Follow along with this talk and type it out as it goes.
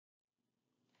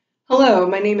Hello,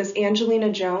 my name is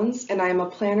Angelina Jones, and I am a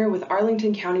planner with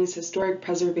Arlington County's Historic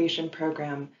Preservation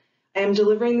Program. I am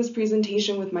delivering this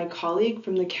presentation with my colleague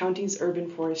from the county's Urban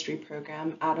Forestry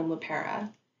Program, Adam LaPera.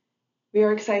 We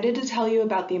are excited to tell you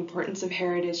about the importance of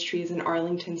heritage trees in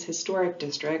Arlington's historic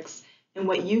districts and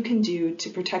what you can do to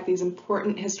protect these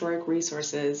important historic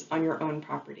resources on your own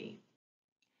property.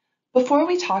 Before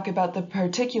we talk about the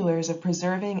particulars of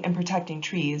preserving and protecting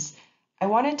trees, I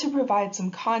wanted to provide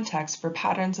some context for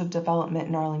patterns of development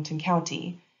in Arlington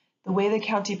County, the way the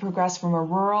county progressed from a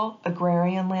rural,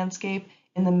 agrarian landscape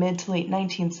in the mid to late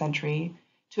 19th century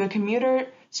to a commuter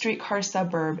streetcar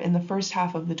suburb in the first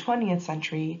half of the 20th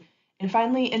century, and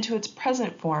finally into its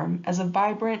present form as a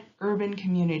vibrant urban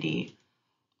community,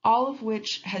 all of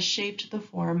which has shaped the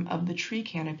form of the tree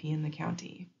canopy in the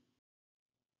county.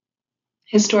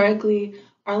 Historically,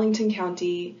 Arlington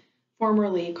County,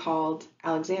 formerly called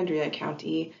Alexandria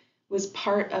County, was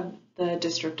part of the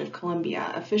District of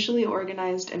Columbia, officially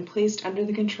organized and placed under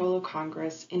the control of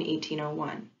Congress in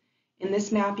 1801. In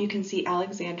this map, you can see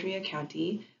Alexandria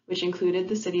County, which included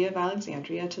the city of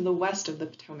Alexandria to the west of the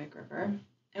Potomac River,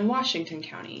 and Washington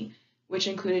County, which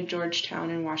included Georgetown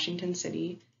and Washington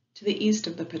City to the east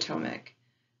of the Potomac.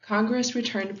 Congress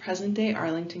returned present-day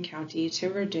Arlington County to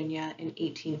Virginia in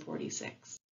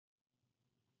 1846.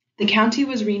 The county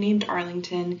was renamed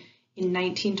Arlington in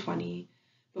 1920.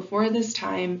 Before this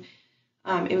time,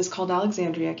 it was called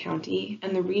Alexandria County,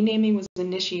 and the renaming was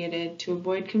initiated to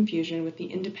avoid confusion with the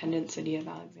independent city of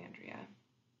Alexandria.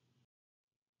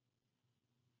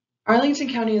 Arlington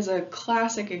County is a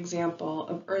classic example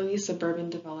of early suburban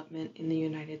development in the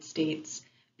United States,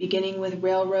 beginning with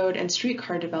railroad and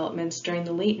streetcar developments during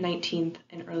the late 19th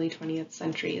and early 20th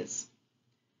centuries.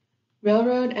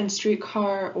 Railroad and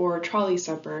streetcar or trolley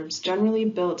suburbs, generally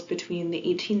built between the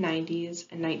 1890s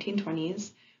and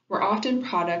 1920s, were often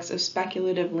products of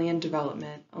speculative land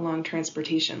development along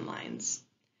transportation lines.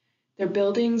 Their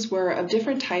buildings were of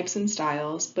different types and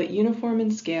styles, but uniform in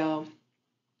scale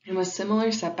and with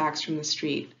similar setbacks from the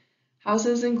street.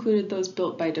 Houses included those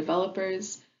built by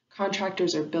developers,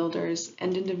 contractors or builders,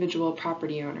 and individual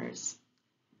property owners.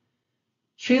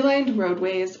 Tree-lined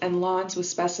roadways and lawns with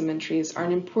specimen trees are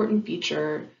an important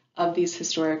feature of these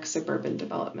historic suburban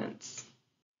developments.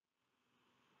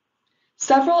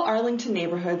 Several Arlington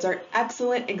neighborhoods are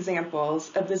excellent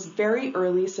examples of this very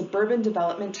early suburban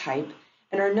development type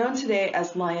and are known today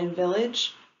as Lyon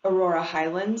Village, Aurora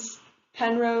Highlands,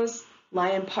 Penrose,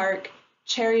 Lyon Park,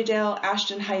 Cherrydale,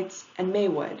 Ashton Heights, and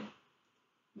Maywood.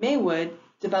 Maywood,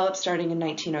 developed starting in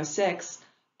 1906,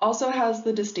 also has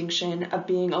the distinction of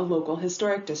being a local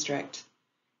historic district.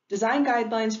 Design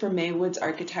guidelines for Maywood's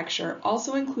architecture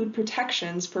also include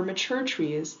protections for mature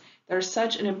trees that are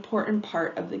such an important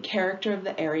part of the character of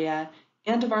the area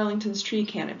and of Arlington's tree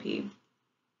canopy.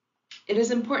 It is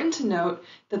important to note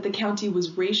that the county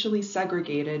was racially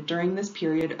segregated during this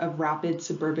period of rapid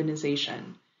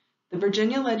suburbanization. The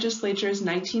Virginia legislature's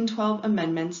 1912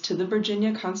 amendments to the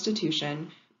Virginia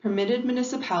Constitution permitted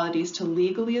municipalities to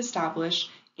legally establish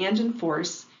and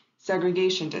enforce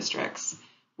segregation districts,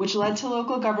 which led to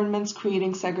local governments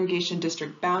creating segregation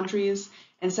district boundaries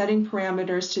and setting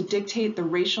parameters to dictate the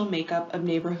racial makeup of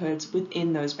neighborhoods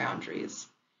within those boundaries.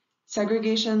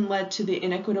 Segregation led to the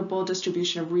inequitable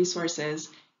distribution of resources,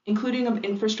 including of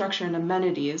infrastructure and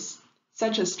amenities,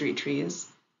 such as street trees,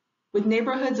 with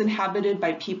neighborhoods inhabited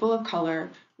by people of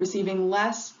color receiving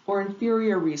less or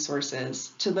inferior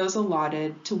resources to those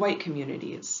allotted to white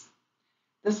communities.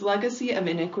 This legacy of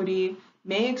inequity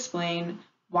may explain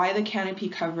why the canopy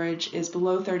coverage is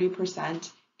below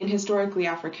 30% in historically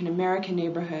African American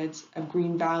neighborhoods of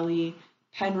Green Valley,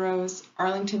 Penrose,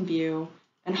 Arlington View,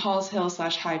 and Halls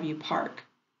Hill/Highview Park.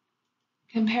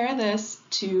 Compare this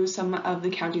to some of the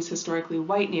county's historically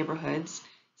white neighborhoods,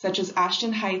 such as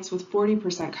Ashton Heights with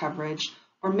 40% coverage,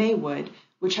 or Maywood,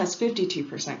 which has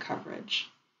 52% coverage.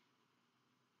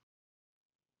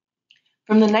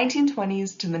 From the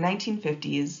 1920s to the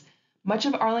 1950s, much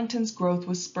of Arlington's growth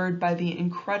was spurred by the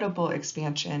incredible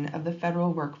expansion of the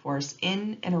federal workforce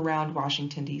in and around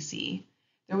Washington, D.C.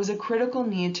 There was a critical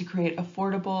need to create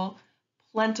affordable,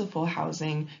 plentiful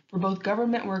housing for both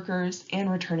government workers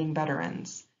and returning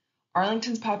veterans.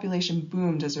 Arlington's population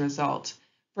boomed as a result.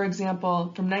 For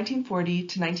example, from 1940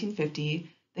 to 1950,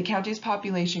 the county's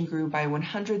population grew by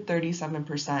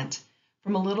 137%,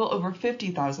 from a little over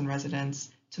 50,000 residents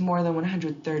to more than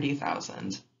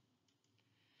 130,000.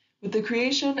 With the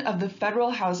creation of the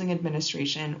Federal Housing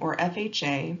Administration, or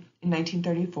FHA, in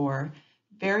 1934,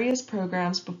 various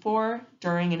programs before,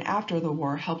 during, and after the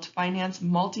war helped finance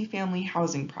multifamily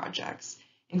housing projects,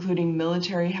 including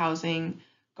military housing,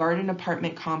 garden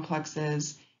apartment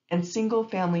complexes, and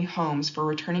single-family homes for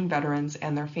returning veterans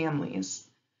and their families.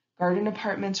 Garden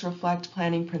apartments reflect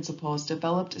planning principles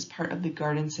developed as part of the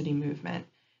Garden City movement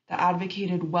that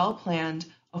advocated well-planned,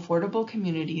 affordable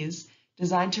communities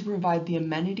designed to provide the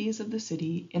amenities of the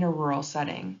city in a rural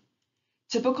setting.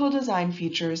 Typical design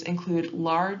features include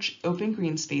large, open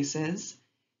green spaces,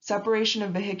 separation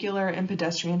of vehicular and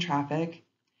pedestrian traffic,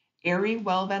 airy,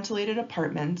 well-ventilated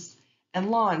apartments, and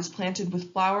lawns planted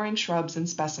with flowering shrubs and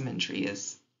specimen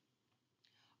trees.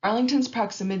 Arlington's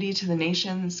proximity to the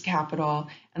nation's capital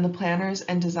and the planners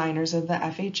and designers of the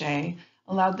FHA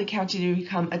allowed the county to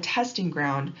become a testing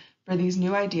ground for these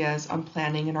new ideas on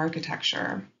planning and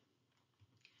architecture.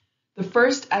 The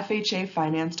first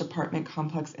FHA-financed apartment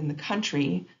complex in the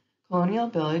country, Colonial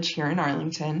Village here in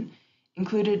Arlington,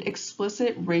 included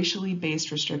explicit racially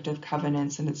based restrictive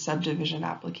covenants in its subdivision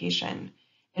application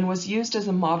and was used as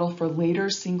a model for later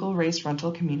single-race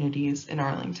rental communities in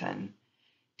Arlington.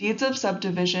 Deeds of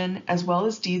subdivision, as well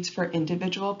as deeds for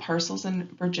individual parcels in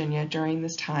Virginia during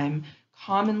this time,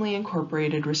 commonly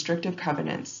incorporated restrictive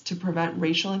covenants to prevent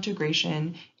racial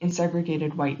integration in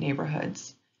segregated white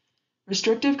neighborhoods.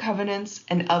 Restrictive covenants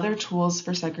and other tools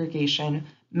for segregation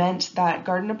meant that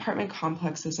garden apartment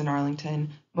complexes in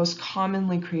Arlington most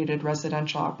commonly created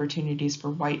residential opportunities for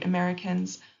white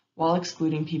Americans while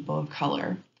excluding people of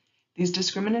color. These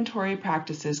discriminatory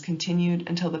practices continued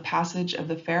until the passage of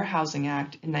the Fair Housing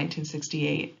Act in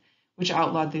 1968, which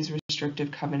outlawed these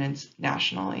restrictive covenants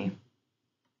nationally.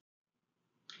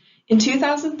 In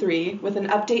 2003, with an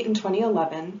update in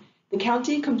 2011, the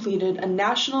county completed a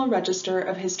National Register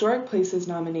of Historic Places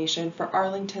nomination for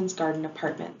Arlington's garden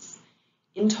apartments.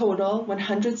 In total,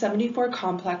 174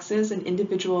 complexes and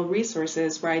individual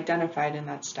resources were identified in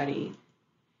that study.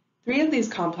 3 of these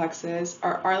complexes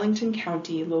are Arlington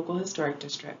County local historic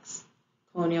districts: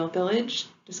 Colonial Village,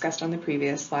 discussed on the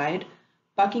previous slide,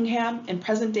 Buckingham, and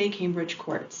present-day Cambridge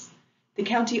Courts. The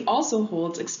county also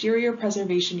holds exterior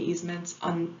preservation easements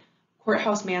on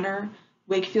Courthouse Manor,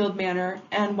 Wakefield Manor,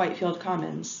 and Whitefield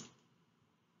Commons.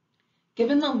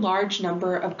 Given the large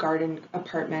number of garden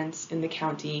apartments in the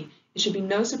county, it should be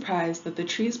no surprise that the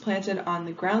trees planted on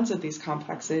the grounds of these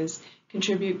complexes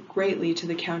contribute greatly to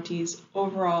the county's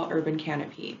overall urban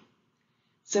canopy.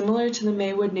 Similar to the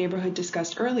Maywood neighborhood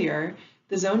discussed earlier,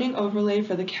 the zoning overlay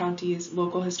for the county's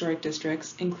local historic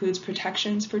districts includes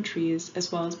protections for trees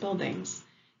as well as buildings.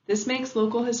 This makes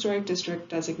local historic district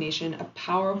designation a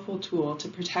powerful tool to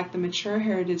protect the mature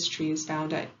heritage trees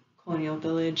found at Colonial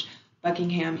Village,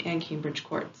 Buckingham, and Cambridge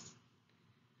Courts.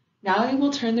 Now I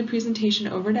will turn the presentation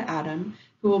over to Adam,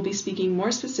 who will be speaking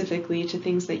more specifically to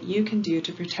things that you can do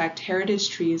to protect heritage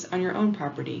trees on your own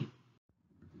property.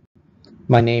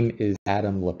 My name is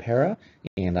Adam LaPera,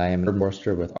 and I am an urban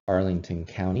forester with Arlington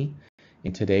County.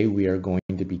 And today we are going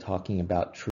to be talking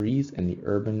about trees and the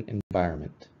urban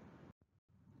environment.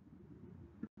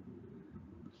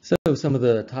 So some of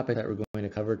the topics that we're going to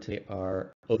cover today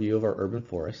are overview of our urban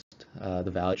forest,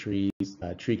 the valley trees,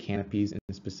 tree canopies in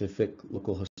specific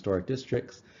local historic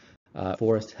districts,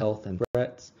 forest health and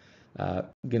threats. I'm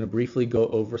going to briefly go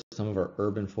over some of our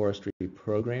urban forestry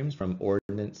programs, from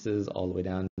ordinances all the way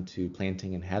down to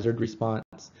planting and hazard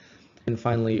response. And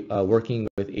finally, working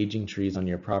with aging trees on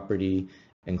your property,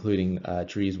 including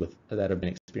trees that have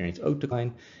been experiencing oak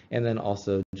decline, and then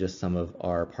also just some of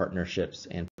our partnerships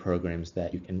and programs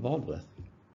that you get involved with.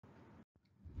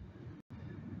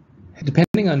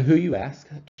 Depending on who you ask,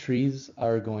 trees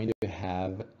are going to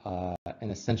have an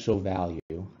essential value,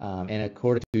 and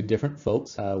according to different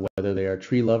folks, whether they are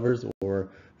tree lovers or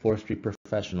forestry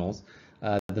professionals,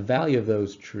 the value of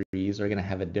those trees are going to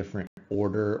have a different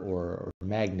order or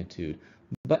magnitude.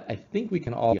 But I think we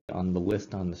can all get on the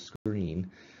list on the screen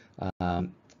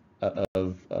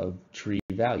of tree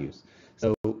values.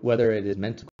 So whether it is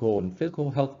mental and physical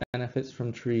health benefits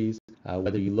from trees,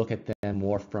 whether you look at them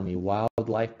more from a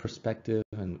wildlife perspective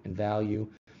and value,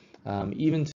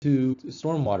 even to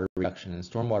stormwater reduction and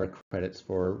stormwater credits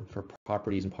for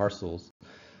properties and parcels.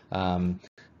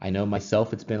 I know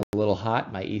myself, it's been a little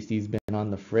hot. My AC's been on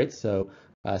the fritz, so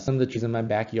some of the trees in my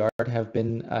backyard have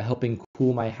been helping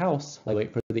cool my house while I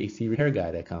wait for the AC repair guy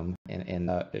to come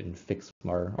and fix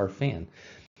our fan.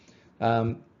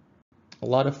 A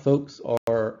lot of folks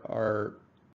are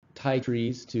tied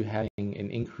trees to having an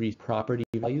increased property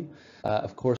value.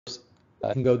 Of course,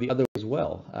 it can go the other way as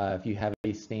well. If you have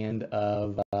a stand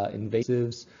of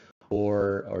invasives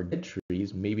or dead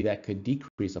trees, maybe that could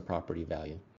decrease a property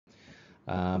value.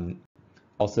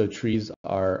 Also, trees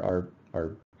are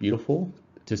beautiful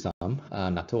to some,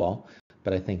 not to all,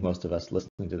 but I think most of us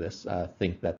listening to this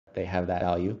think that they have that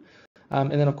value.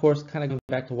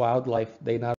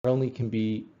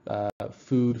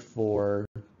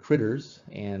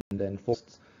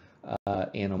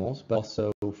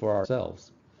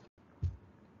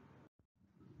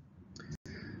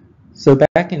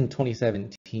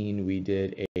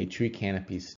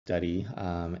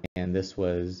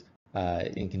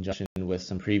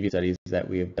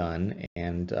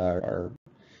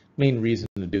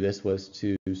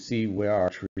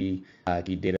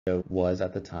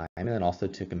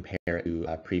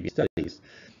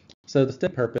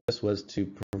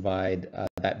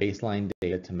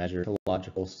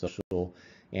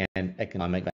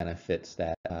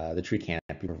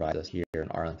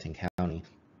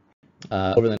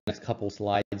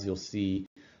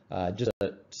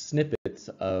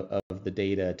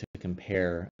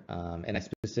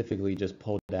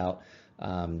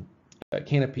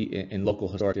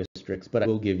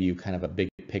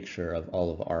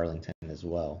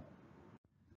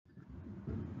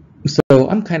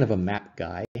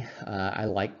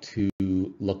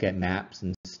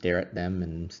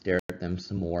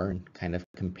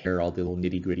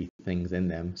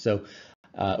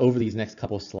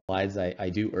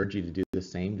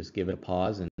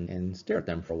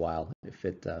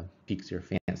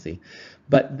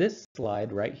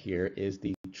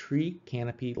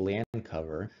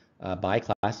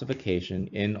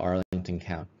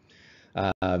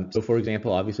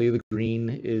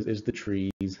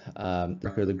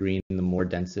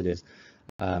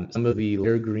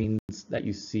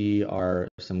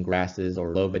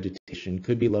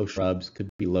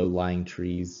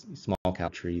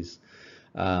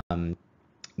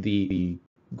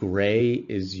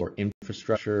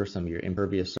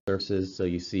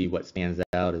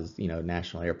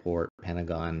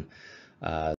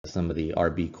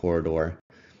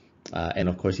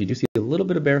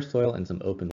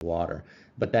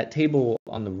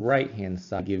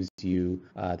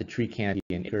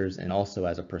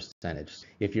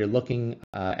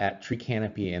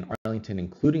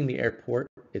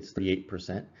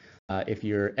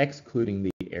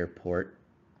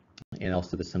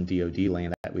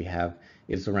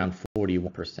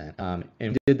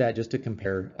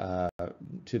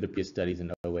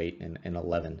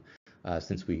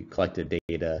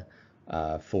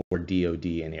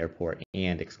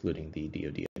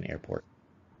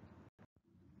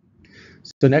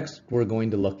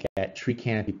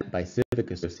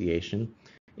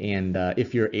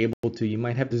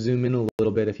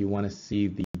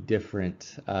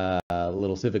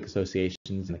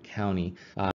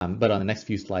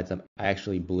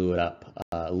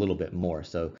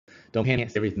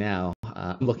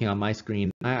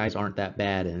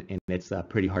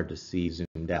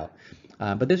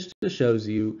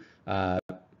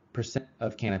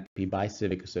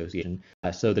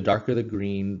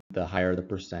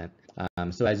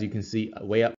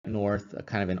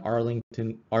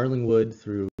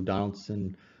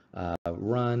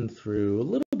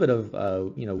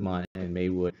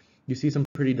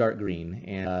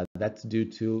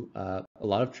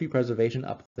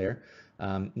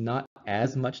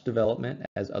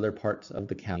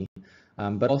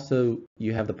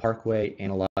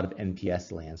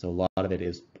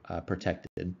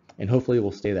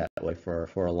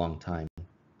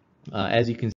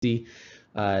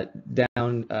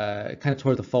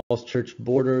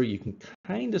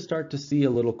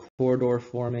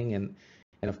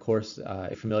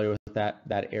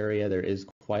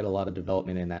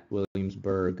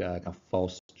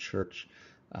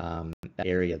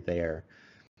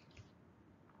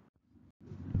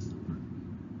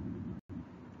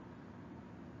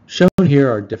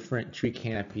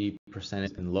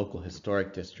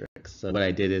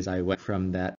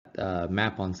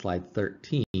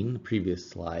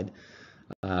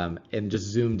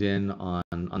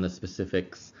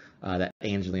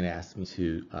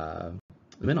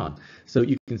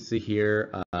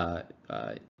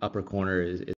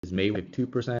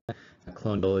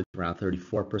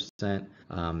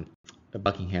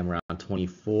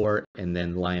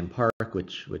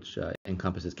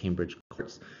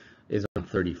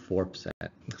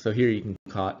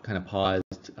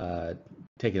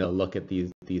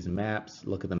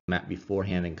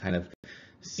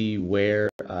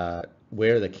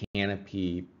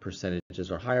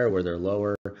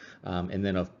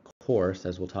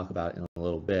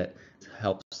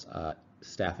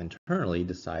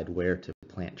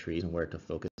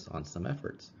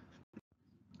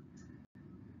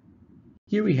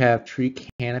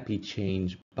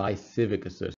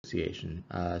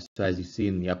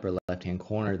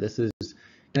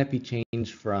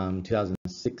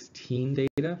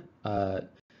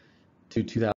 to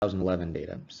 2011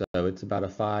 data. So it's about a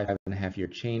 5.5 year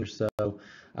change or so.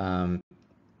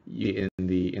 In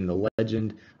the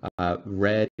legend,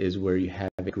 red is where you have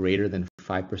a greater than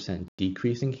 5%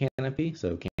 decrease in canopy.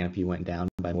 So canopy went down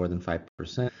by more than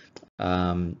 5%.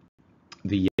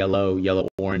 The yellow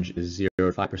orange is 0 to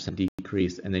 5%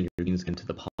 decrease, and then your greens into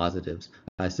the positives.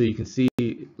 So you can see,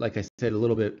 like I said a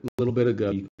little bit ago,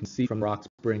 you can see from Rock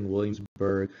Spring,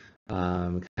 Williamsburg,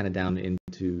 kind of down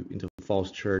into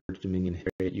Falls Church, Dominion,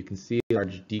 Harriet, you can see a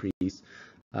large decrease,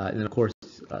 and then of course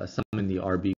some in the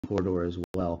RB corridor as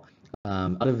well.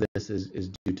 Out of this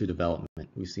is due to development.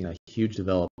 We've seen a huge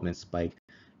development spike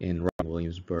in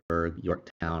Williamsburg,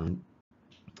 Yorktown,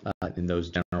 in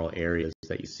those general areas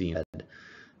that you see.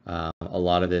 A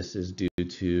lot of this is due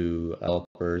to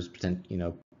developers,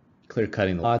 clear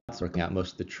cutting the lots, working out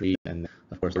most of the trees, and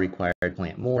of course required to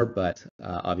plant more, but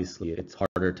obviously it's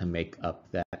harder to make up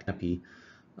that canopy,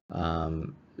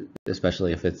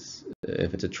 especially if it's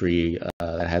a tree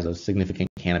that has a significant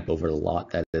canopy over the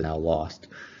lot that is now lost.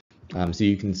 So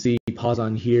you can see, pause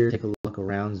on here, take a look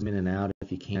around, zoom in and out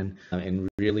if you can, and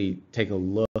really take a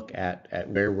look at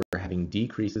where we're having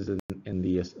decreases in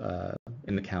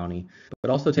the county,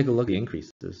 but also take a look at the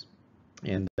increases.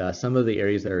 And some of the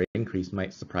areas that are increased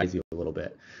might surprise you a little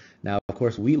bit. Now, of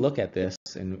course, we look at this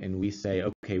and we say,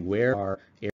 okay, where are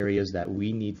areas that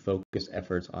we need focused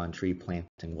efforts on tree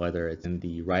planting, whether it's in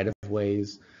the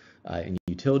right-of-ways, in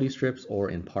utility strips, or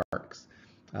in parks.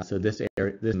 So this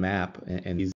map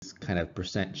and these kind of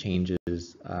percent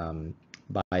changes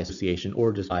by association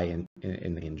or just by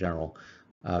in general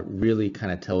really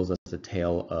kind of tells us a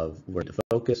tale of where to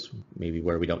focus, maybe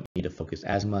where we don't need to focus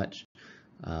as much,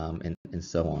 and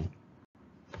so on.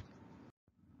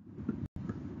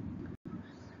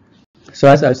 So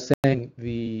as I was saying,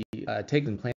 the take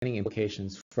and planning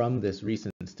implications from this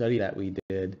recent study that we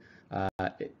did,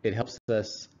 it helps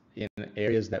us in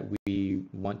areas that we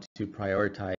want to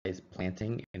prioritize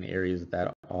planting, in areas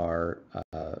that are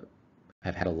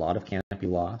have had a lot of canopy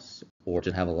loss or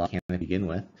just have a lot of canopy to begin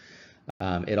with.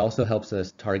 It also helps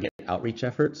us target outreach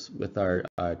efforts with our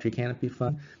tree canopy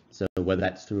fund. So whether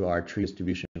that's through our tree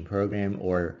distribution program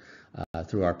or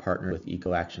through our partner with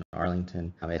Eco Action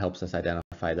Arlington, it helps us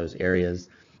identify those areas.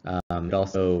 It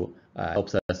also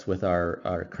helps us with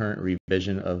our current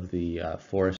revision of the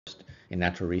Forest and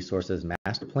Natural Resources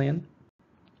Master Plan.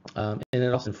 And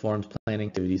it also informs planning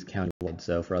activities countywide,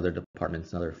 so for other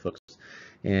departments and other folks.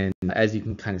 And as you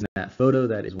can kind of see in that photo,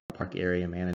 that is one of our park area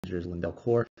managers, Lindell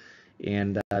Court.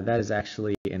 And that is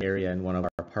actually an area in one of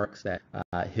our parks that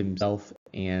himself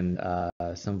and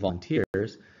some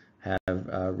volunteers have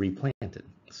replanted.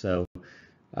 So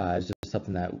it's just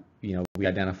something that, we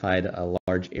identified a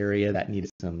large area that needed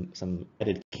some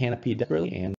added canopy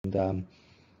desperately, and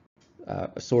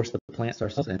sourced the plants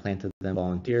ourselves and planted them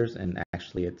volunteers. And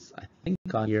actually it's, I think,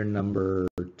 on year number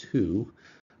 2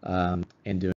 and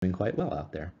doing quite well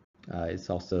out there. It's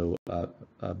also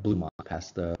Bluemont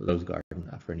past the Rose Garden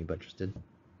for anybody interested.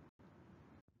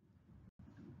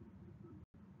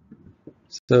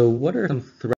 So what are some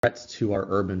threats to our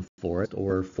urban forest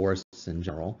or forests in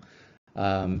general?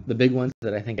 The big ones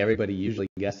that I think everybody usually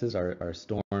guesses are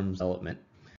storms, development,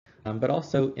 but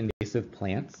also invasive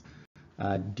plants,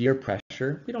 deer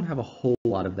pressure. We don't have a whole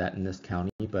lot of that in this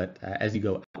county, but as you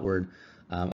go outward,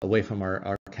 away from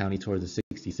our county toward the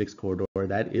 66 corridor,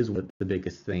 that is one of the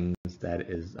biggest things that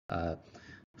is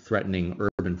threatening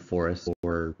urban forests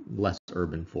or less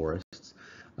urban forests.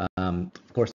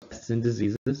 Of course, pests and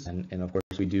diseases, and of course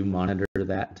we do monitor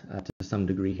that to some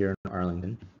degree here in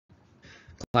Arlington.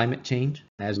 Climate change,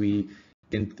 as we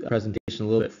in the presentation a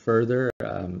little bit further,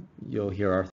 you'll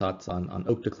hear our thoughts on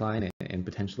oak decline and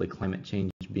potentially climate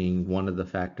change being one of the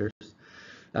factors.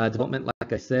 Development,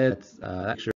 like I said,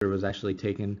 that picture was actually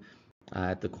taken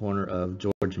at the corner of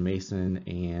George Mason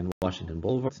and Washington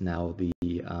Boulevard. It's now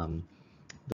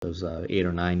those 8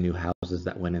 or 9 new houses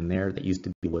that went in there that used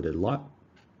to be a wooded lot.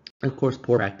 And of course,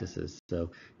 poor practices.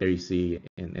 So there you see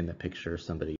in the picture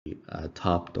somebody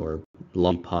topped or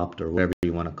lollipopped or whatever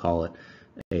you want to call it,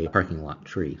 a parking lot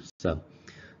tree. So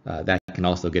that can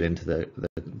also get into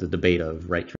the debate of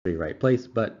right tree, right place,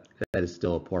 but that is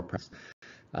still a poor practice.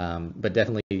 But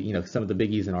definitely, some of the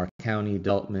biggies in our county: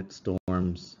 development,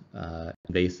 storms,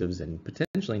 invasives, and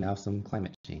potentially now some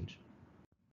climate change.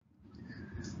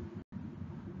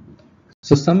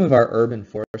 So some of our urban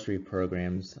forestry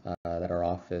programs that our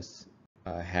office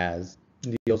has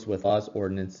deals with laws,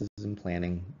 ordinances, and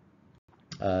planning,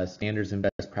 standards and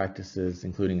best practices,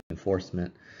 including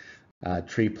enforcement,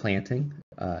 tree planting,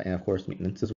 and of course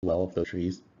maintenance as well of those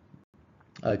trees,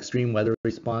 extreme weather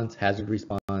response, hazard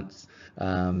response,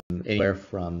 anywhere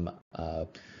from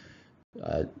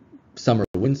summer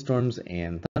windstorms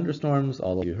and thunderstorms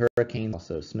all the way to hurricanes,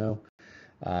 also snow.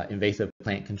 Invasive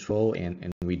plant control,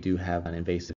 and we do have an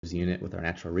invasives unit with our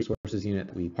natural resources unit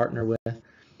that we partner with.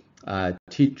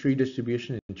 Tree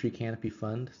distribution and tree canopy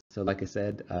fund. So like I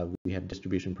said, we have a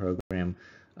distribution program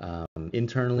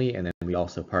internally, and then we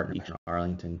also partner in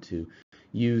Arlington to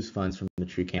use funds from the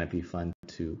tree canopy fund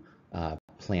to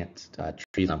plant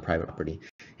trees on private property.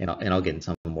 And I'll get into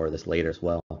some more of this later as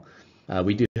well.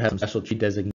 We do have some special tree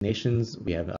designations.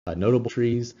 We have notable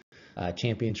trees,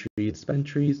 champion trees, specimen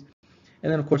trees.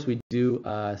 And then, of course, we do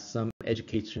some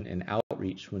education and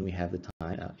outreach when we have the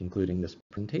time, including this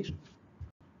presentation.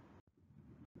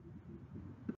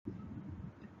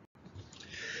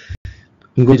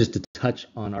 I'm going just to touch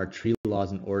on our tree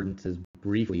laws and ordinances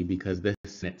briefly, because this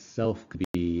in itself could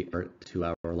be a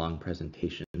 2-hour-long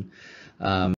presentation.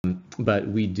 But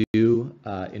we do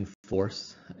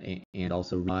enforce and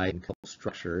also write and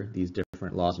structure these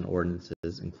different laws and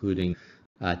ordinances, including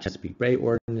Chesapeake Bay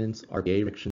Ordinance, RPA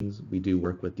restrictions. We do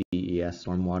work with DES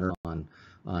Stormwater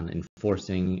on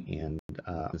enforcing and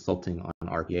consulting on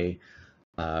RPA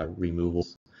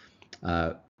removals.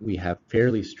 We have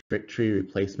fairly strict tree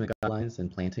replacement guidelines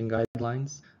and planting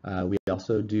guidelines. We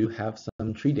also do have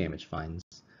some tree damage fines.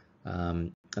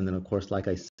 And then, of course, like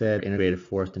I said, Integrated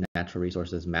Forest and Natural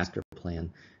Resources Master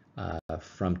Plan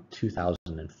from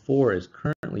 2004 is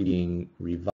currently being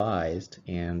revised,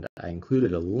 and I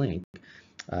included a link.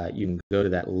 You can go to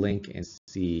that link and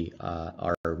see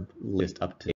our latest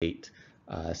up-to-date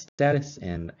status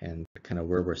and kind of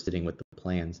where we're sitting with the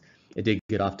plans. It did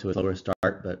get off to a slower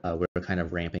start, but we're kind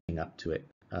of ramping up to it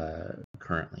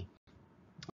currently.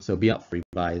 So be out for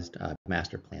revised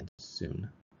master plans soon.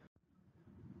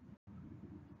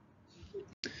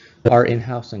 Our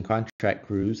in-house and contract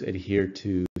crews adhere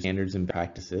to standards and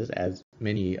practices, as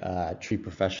many tree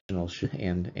professionals should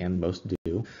and most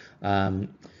do.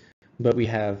 But we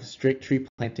have strict tree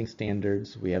planting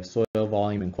standards. We have soil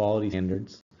volume and quality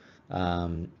standards.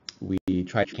 We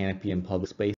try to canopy in public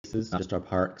spaces, not just our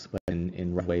parks, but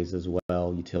in roadways as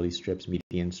well, utility strips,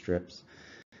 median strips.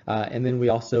 And then we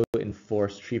also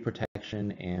enforce tree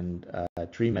protection and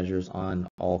tree measures on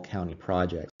all county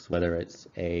projects, whether it's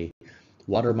a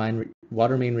water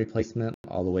main replacement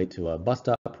all the way to a bus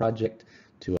stop project,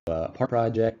 to a park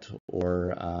project,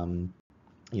 or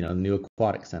new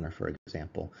aquatic center, for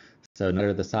example. So no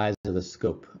matter the size or the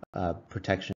scope,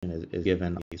 protection is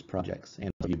given on these projects and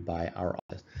reviewed by our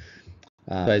office.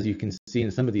 As you can see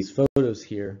in some of these photos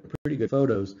here, pretty good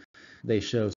photos, they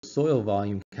show soil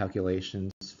volume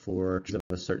calculations for trees of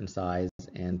a certain size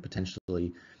and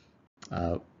potentially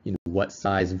what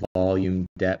size, volume,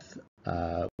 depth,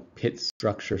 pit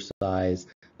structure size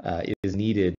is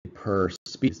needed per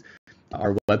species.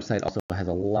 Our website also has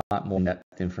a lot more in-depth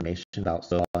information about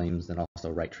soil volumes and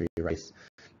also right tree rice.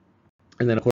 And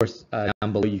then, of course,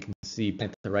 down below you can see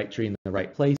plant the right tree in the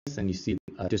right place, and you see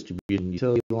a distribution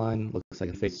utility line, looks like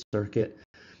a phased circuit,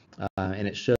 and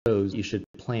it shows you should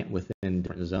plant within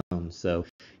different zones. So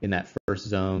in that first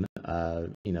zone,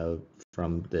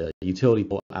 from the utility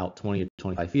pole out 20 to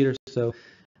 25 feet or so,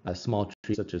 small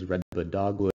trees such as redwood,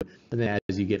 dogwood, and then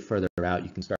as you get further out,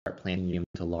 you can start planting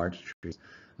into large trees.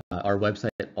 Our website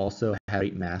also has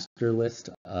a master list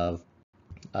of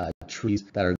trees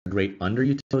that are great under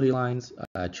utility lines,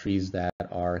 trees that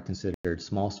are considered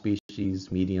small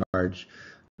species, medium, large,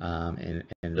 and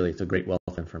really it's a great wealth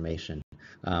of information.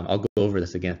 I'll go over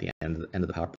this again at the end of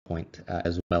the PowerPoint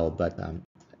as well, but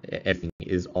everything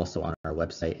is also on our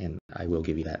website, and I will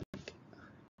give you that link.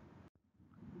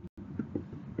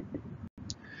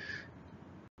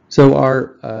 So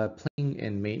our planning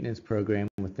and maintenance program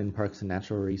within Parks and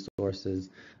Natural Resources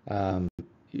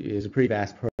is a pretty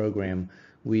vast program.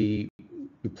 We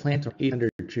plant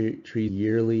 800 trees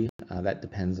yearly. That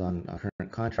depends on our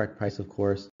current contract price, of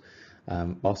course.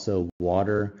 Also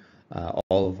water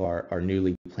all of our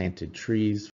newly planted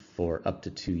trees for up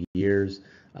to 2 years.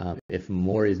 If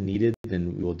more is needed,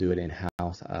 then we will do it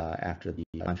in-house after the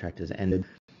contract is ended.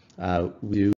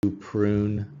 We do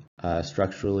prune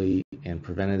structurally and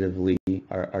preventatively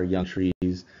our young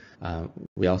trees.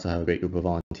 We also have a great group of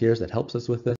volunteers that helps us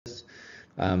with this.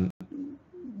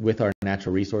 With our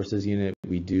natural resources unit,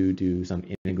 we do some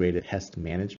integrated pest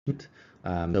management.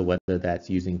 So whether that's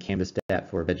using Canvastat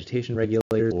for vegetation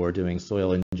regulators or doing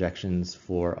soil injections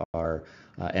for our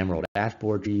emerald ash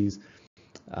borer trees,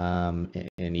 and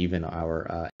even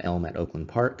our elm at Oakland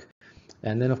Park.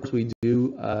 And then, of course, we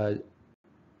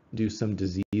do some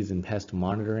disease and pest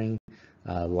monitoring.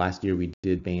 Last year we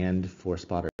did band for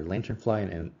spotted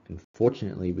lanternfly, and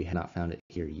unfortunately we have not found it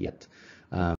here yet.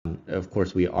 Of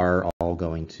course, we are all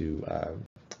going to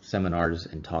seminars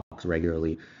and talks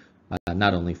regularly,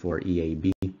 not only for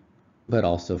EAB, but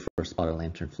also for spotted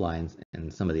lanternfly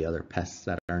and some of the other pests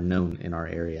that are known in our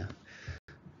area.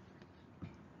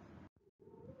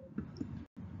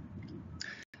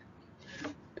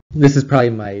 This is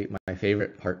probably my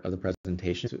favorite part of the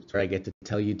presentation. It's where I get to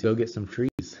tell you to go get some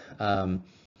trees.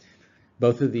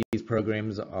 Both of these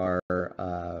programs are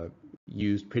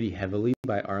used pretty heavily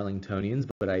by Arlingtonians,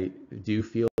 but I do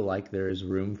feel like there is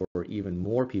room for even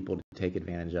more people to take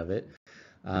advantage of it.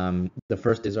 The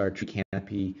first is our tree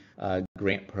canopy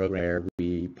grant program, where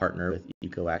we partner with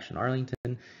Eco Action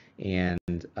Arlington,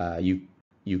 and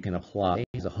you can apply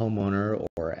as a homeowner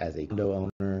or as a condo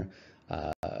owner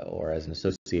or as an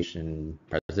association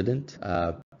president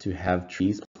to have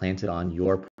trees planted on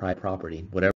your private property,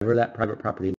 whatever that private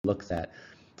property looks at.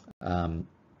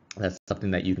 That's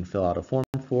something that you can fill out a form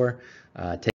for,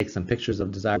 take some pictures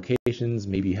of desired locations.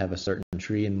 Maybe you have a certain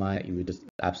tree in mind that you would just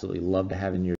absolutely love to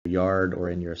have in your yard or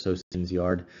in your association's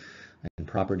yard and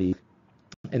property.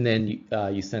 And then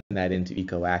you send that into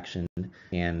Eco Action,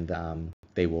 and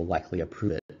they will likely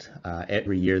approve it.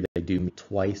 Every year they do meet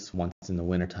twice, once in the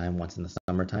wintertime, once in the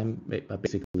summertime,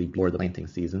 basically before the planting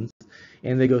seasons.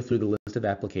 And they go through the list of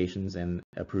applications and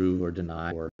approve or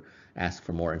deny or ask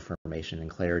for more information and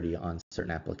clarity on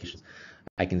certain applications.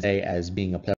 I can say, as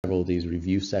being a part of several of these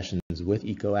review sessions with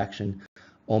Eco Action,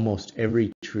 almost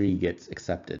every tree gets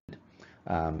accepted.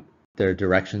 Their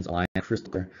directions align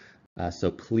crystal clear. So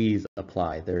please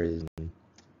apply. There is,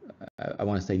 I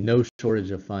want to say, no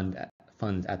shortage of funds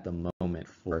at the moment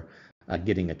for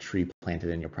getting a tree planted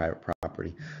in your private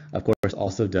property. Of course,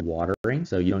 also does watering,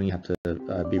 so you don't even have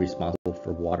to be responsible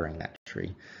for watering that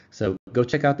tree. So go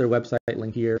check out their website,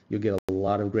 link here. You'll get a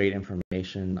lot of great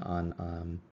information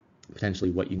on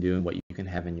potentially what you do and what you can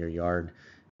have in your yard.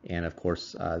 And of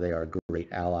course, they are a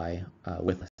great ally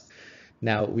with us.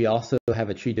 Now, we also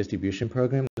have a tree distribution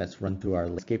program that's run through our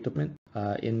landscape department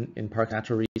in Park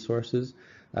Natural Resources.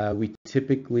 We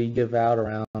typically give out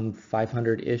around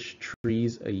 500-ish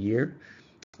trees a year.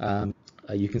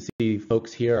 You can see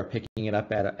folks here are picking it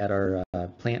up at our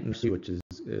plant nursery, which is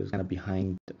kind of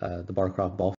behind the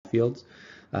Barcroft ball fields.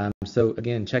 So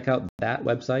again, check out that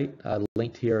website,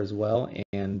 linked here as well,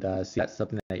 and see if that's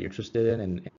something that you're interested in.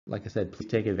 And like I said, please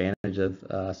take advantage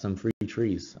of some free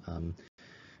trees.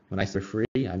 When I say free,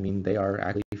 I mean they are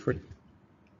actually free.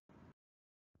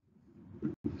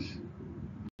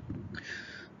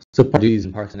 So part of duties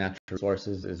in Parks and Natural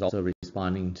Resources is also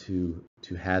responding to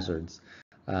hazards.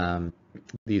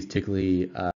 These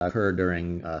typically occur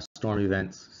during storm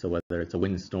events, so whether it's a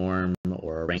windstorm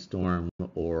or a rainstorm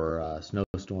or a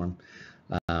snowstorm.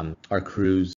 Our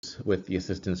crews, with the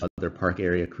assistance of other park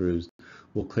area crews,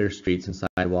 will clear streets and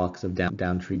sidewalks of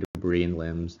down tree debris and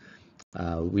limbs.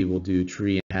 We will do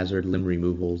tree and hazard limb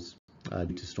removals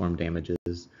due to storm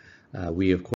damages.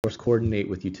 We, of course, coordinate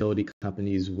with utility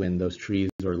companies when those trees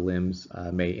or limbs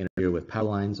may interfere with power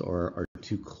lines or are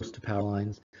too close to power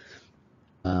lines.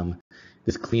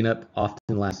 This cleanup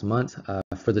often lasts months.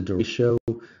 For the derecho,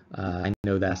 I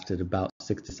know that lasted about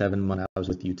 6 to 7 months. I was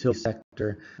with the utility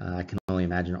sector. I can only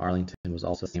imagine Arlington was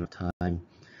also the same time.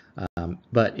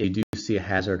 But if you do see a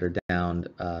hazard or downed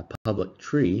public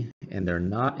tree and they're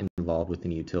not involved with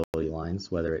any utility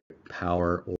lines, whether it's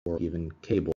power or even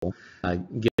cable,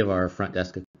 give our front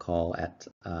desk a call at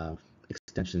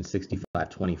extension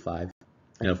 6525.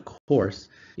 And of course,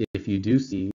 if you do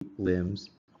see limbs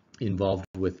involved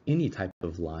with any type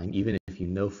of line, even if you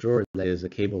know for sure that is a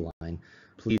cable line,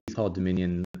 please call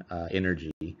Dominion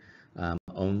Energy.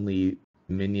 Only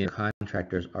Dominion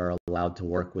contractors are allowed to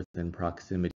work within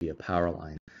proximity of power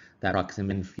line. That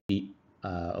proximity feet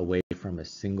away from a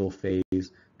single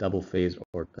phase, double phase,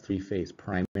 or a 3-phase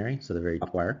primary, so the very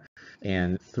top wire,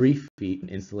 and 3 feet an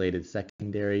insulated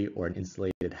secondary or an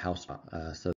insulated house,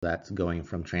 so that's going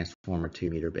from transformer to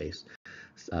meter base.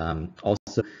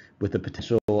 Also, with the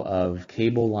potential of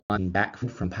cable line back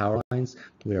from power lines,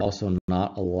 we are also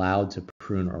not allowed to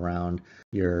prune around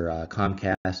your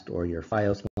Comcast or your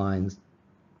Fios lines.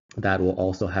 That will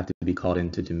also have to be called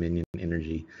into Dominion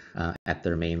Energy at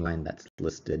their main line that's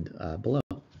listed below.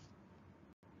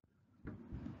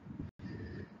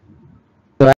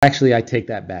 So actually, I take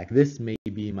that back. This may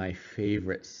be my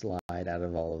favorite slide out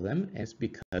of all of them, and it's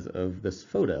because of this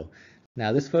photo.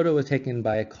 Now, this photo was taken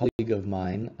by a colleague of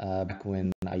mine back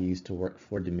when I used to work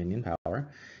for Dominion Power,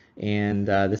 and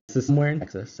this is somewhere in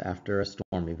Texas after a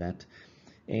storm event.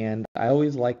 And I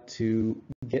always like to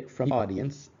get from the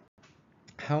audience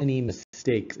how many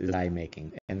mistakes is I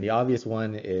making? And the obvious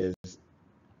one is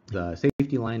the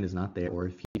safety line is not there, or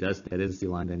if he does that is the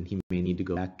line, then he may need to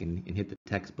go back and hit the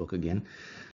textbook again.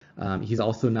 He's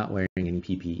also not wearing any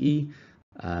PPE.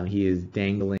 He is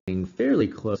dangling fairly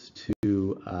close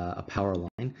to a power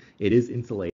line. It is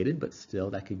insulated, but still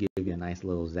that could give you a nice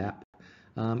little zap.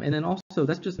 And then also,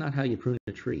 that's just not how you prune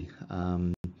a tree.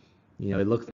 It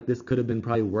looks like this could have been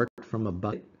probably worked from a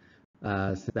bucket.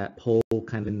 So that pole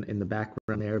kind of in the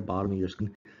background there, bottom of your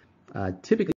screen.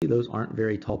 Typically, those aren't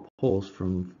very tall poles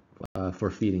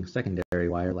for feeding secondary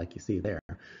wire like you see there.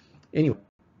 Anyway,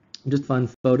 just fun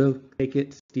photo. Take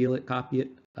it, steal it, copy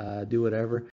it, do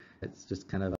whatever. It's just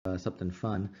kind of something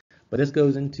fun. But this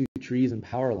goes into trees and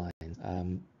power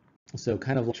lines. So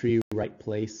kind of like tree right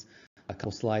place a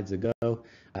couple slides ago.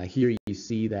 Here you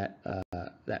see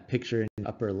that picture in the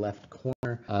upper left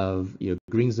corner of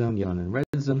green zone, yellow and red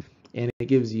zone. And it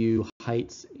gives you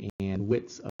heights and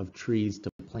widths of trees to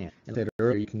plant. And I said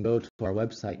earlier, you can go to our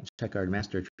website and check our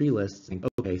master tree list and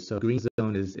okay, so green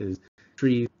zone is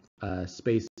tree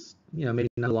space, maybe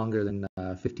no longer than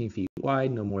 15 feet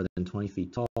wide, no more than 20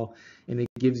 feet tall, and it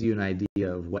gives you an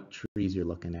idea of what trees you're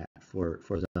looking at for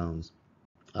zones.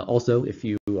 Also, if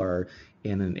you are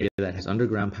in an area that has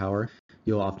underground power,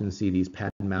 you'll often see these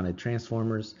pad-mounted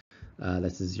transformers.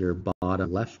 This is your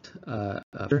bottom left, and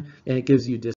it gives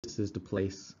you distances to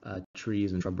place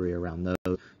trees and shrubbery around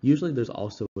those. Usually there's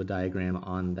also a diagram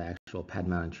on the actual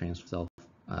pad-mounted transformer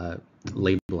itself,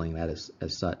 labeling that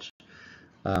as such.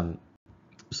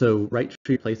 So right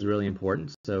tree place is really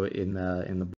important. So in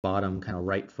the bottom kind of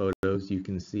right photos, you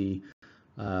can see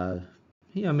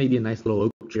maybe a nice little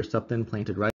oak tree or something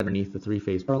planted right underneath the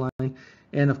three-phase power line.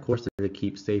 And of course, to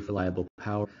keep safe, reliable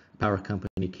power, the power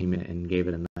company came in and gave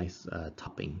it a nice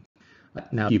topping.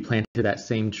 Now, if you planted that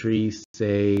same tree,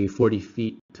 say 40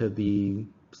 feet to the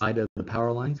side of the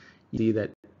power line, you see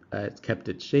that it's kept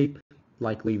its shape,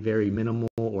 likely very minimal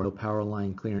or no power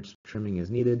line clearance trimming is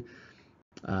needed.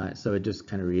 So it just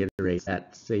kind of reiterates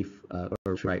that safe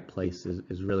or right place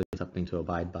is really something to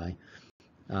abide by.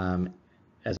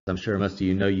 As I'm sure most of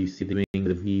you know, you see the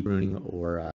V pruning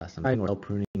or some L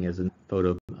pruning as a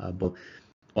photo. But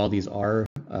all these are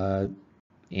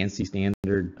ANSI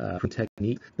standard prune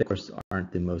techniques, that of course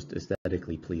aren't the most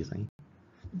aesthetically pleasing.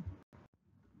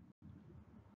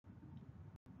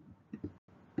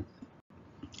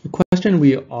 The question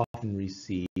we often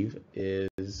receive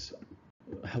is,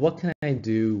 what can I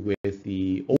do with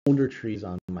the older trees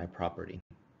on my property?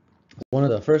 One of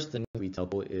the first things we tell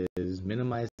people is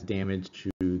minimize damage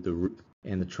to the root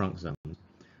and the trunk zones.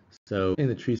 So in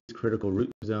the tree's critical root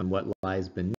zone, what lies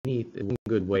beneath is one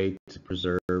good way to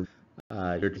preserve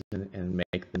your trees and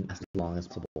make them last as long as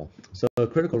possible. So a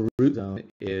critical root zone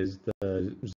is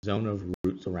the zone of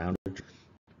roots around a tree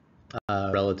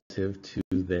relative to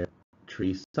their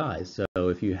tree size. So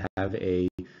if you have a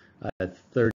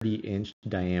 30-inch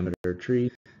diameter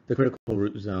tree, the critical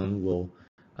root zone will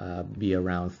be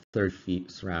around 30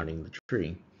 feet surrounding the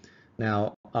tree.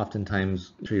 Now,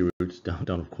 oftentimes tree roots don't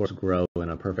of course grow in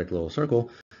a perfect little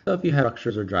circle. So if you have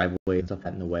structures or driveways and stuff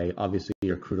in the way, obviously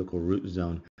your critical root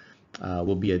zone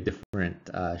will be a different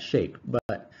shape.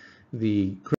 But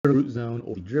the critical root zone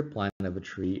or the drip line of a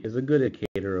tree is a good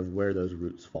indicator of where those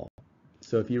roots fall.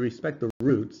 So if you respect the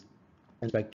roots,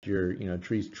 respect your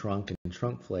tree's trunk and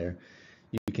trunk flare,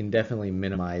 you can definitely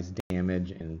minimize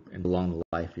damage and prolong the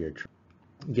life of your tree.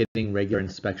 Getting regular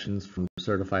inspections from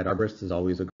certified arborists is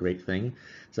always a great thing.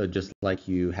 So just like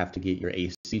you have to get your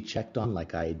AC checked on,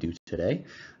 like I do today,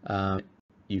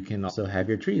 you can also have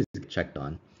your trees checked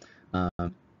on.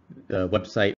 The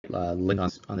website link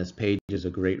on this page is a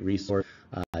great resource.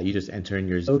 You just enter in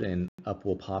your zone and up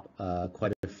will pop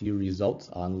quite a few results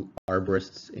on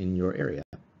arborists in your area.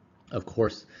 Of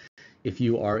course, if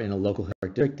you are in a local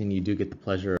historic district and you do get the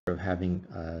pleasure of having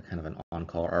kind of an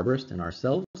on-call arborist and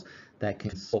ourselves that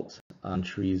can consult on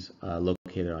trees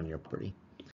located on your property.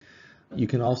 You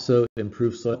can also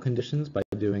improve soil conditions by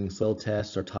doing soil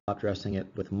tests or top dressing it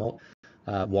with mulch.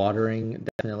 Watering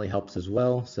definitely helps as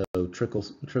well. So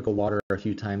trickle water a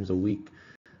few times a week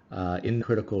in the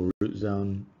critical root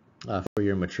zone for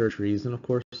your mature trees and of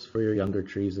course for your younger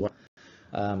trees as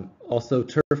well. Also,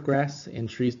 turf grass and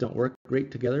trees don't work great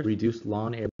together. Reduce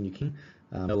lawn area when you can.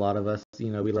 A lot of us,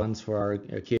 we runs for our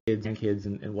kids and kids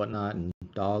and whatnot, and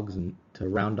dogs and to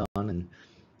round on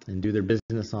and do their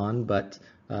business on. But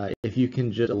if you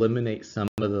can just eliminate some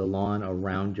of the lawn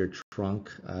around your trunk,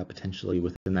 potentially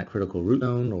within that critical root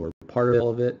zone or part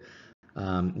of it,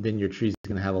 then your tree's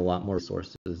going to have a lot more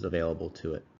resources available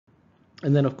to it.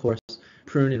 And then, of course,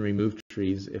 prune and remove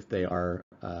trees if they are,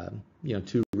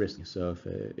 too risky. So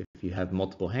if you have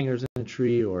multiple hangers in a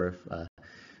tree, or if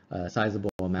a sizable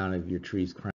amount of your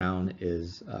tree's crown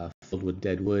is filled with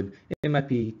dead wood, it might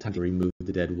be time to remove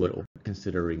the dead wood or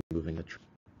consider removing the tree.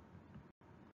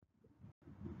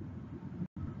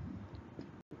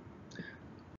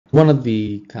 One of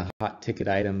the kind of hot ticket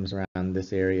items around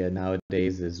this area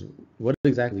nowadays is what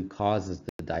exactly causes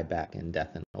the dieback and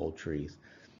death in old trees.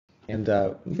 And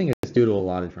we think it's due to a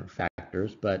lot of different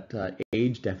factors, but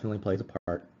age definitely plays a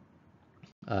part.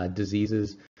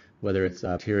 Diseases, whether it's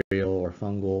bacterial or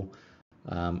fungal,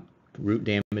 root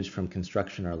damage from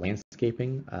construction or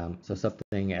landscaping. So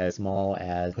something as small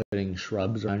as putting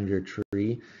shrubs around your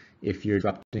tree. If you're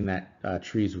disrupting that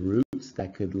tree's roots,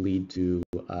 that could lead to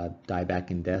dieback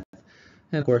and death.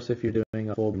 And of course, if you're doing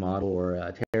a full remodel or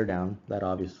a tear down, that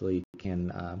obviously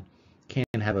can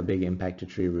have a big impact to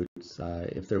tree roots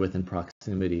if they're within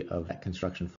proximity of that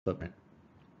construction footprint.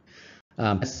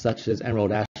 Such as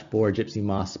emerald ash borer, gypsy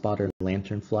moth, spotted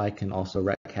lanternfly can also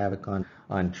wreak havoc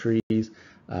on trees.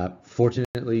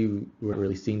 Fortunately, we're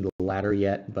really seeing the latter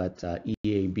yet, but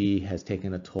EAB has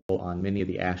taken a toll on many of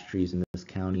the ash trees in this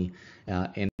county,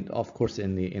 and of course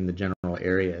in the general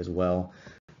area as well.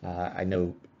 I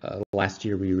know last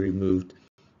year we removed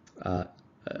a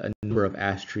number of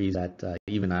ash trees that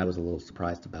even I was a little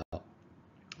surprised about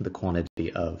the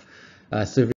quantity of.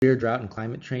 Severe drought and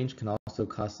climate change can also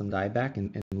cause some dieback,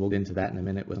 and we'll get into that in a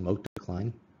minute with some oak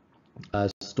decline.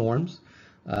 Storms,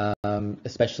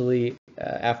 especially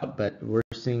but we're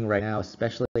seeing right now,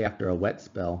 especially after a wet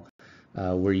spell,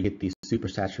 where you get these super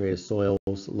saturated soils,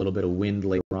 a little bit of wind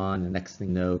later on, and next thing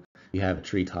you know, you have a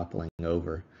tree toppling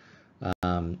over.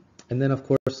 And then, of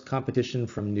course, competition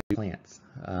from new plants.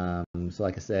 So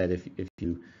like I said, if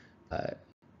you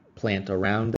plant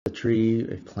around the tree,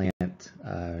 if you plant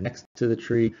next to the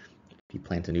tree, if you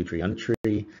plant a new tree on the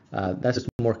tree, that's just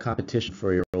more competition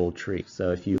for your old tree.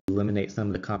 So if you eliminate some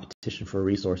of the competition for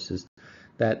resources,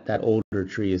 that older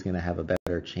tree is going to have a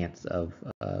better chance of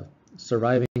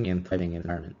surviving and thriving in the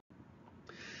environment.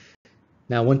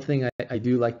 Now, one thing I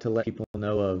do like to let people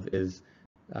know of is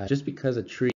just because a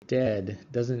tree is dead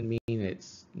doesn't mean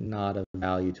it's not of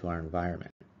value to our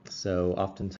environment. So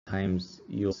oftentimes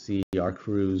you'll see our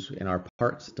crews in our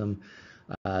park system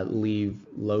leave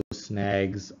low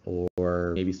snags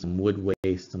or maybe some wood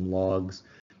waste, some logs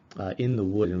in the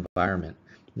wood environment.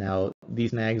 Now,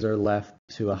 these snags are left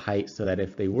to a height so that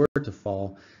if they were to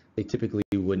fall, they typically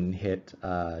wouldn't hit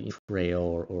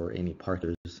trail or any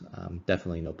parkers,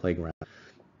 definitely no playground.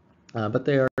 But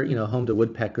they are, home to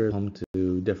woodpeckers, home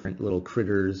to different little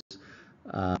critters,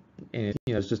 and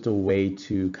it's just a way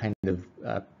to kind of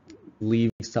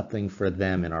leave something for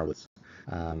them in our woods,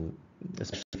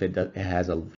 especially if it has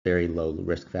a very low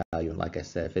risk value. And like I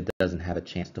said, if it doesn't have a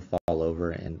chance to fall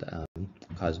over and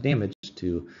cause damage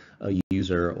to a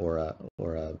user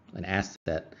or an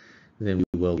asset, then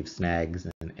we will leave snags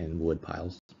and wood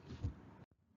piles.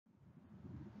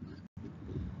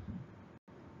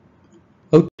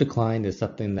 Oak decline is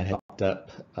something that has popped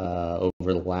up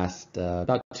over the last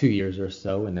about 2 years or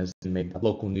so and has made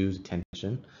local news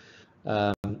attention.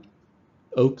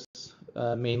 Oaks,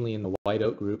 mainly in the white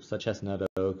oak group, such as chestnut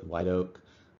oak, white oak,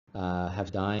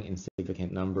 have dying in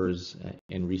significant numbers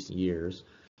in recent years.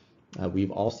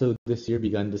 We've also this year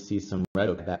begun to see some red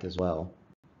oak back as well.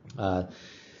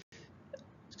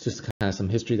 Just kind of some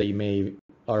history that you may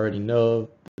already know.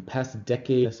 The past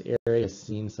decade, this area has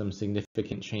seen some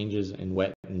significant changes in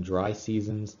wet and dry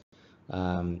seasons.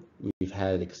 We've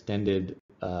had extended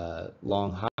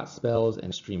long hot spells and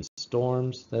extreme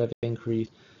storms that have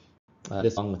increased.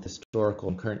 This, along with historical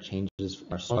and current changes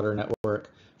in our water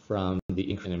network, from the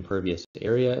increase in impervious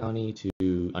area county to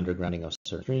undergrounding of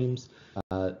certain streams,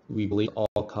 we believe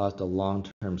all caused a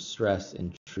long-term stress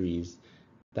in trees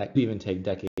that could even take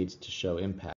decades to show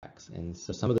impacts. And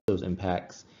so some of those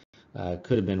impacts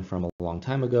could have been from a long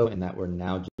time ago and that we're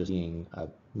now just seeing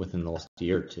within the last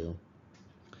year or two.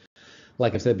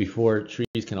 Like I said before,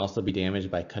 trees can also be damaged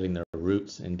by cutting their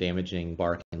roots and damaging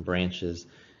bark and branches.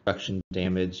 Construction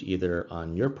damage either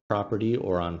on your property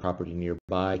or on property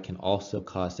nearby can also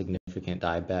cause significant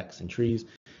diebacks in trees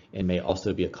and may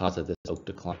also be a cause of this oak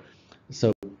decline.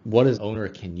 So what as owner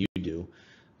can you do?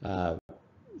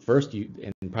 First,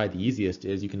 and probably the easiest,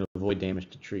 is you can avoid damage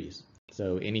to trees.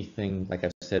 So anything, like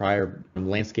I've said prior, from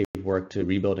landscape work to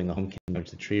rebuilding a home can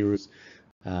damage the tree roots.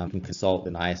 You can consult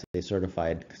an ISA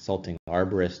certified consulting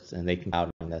arborist, and they can come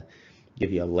out and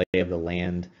give you a lay of the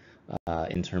land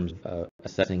in terms of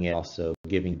assessing it, also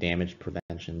giving damage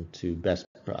prevention to best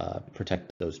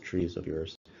protect those trees of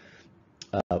yours.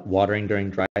 Watering during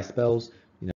dry spells,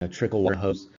 trickle water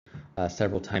hose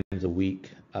several times a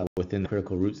week within the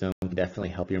critical root zone can definitely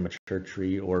help your mature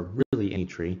tree, or really any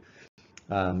tree.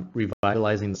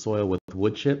 Revitalizing the soil with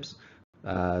wood chips.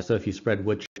 So if you spread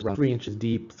wood chips around 3 inches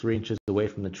deep, 3 inches away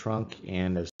from the trunk,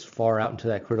 and as far out into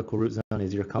that critical root zone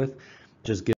as you're coming with,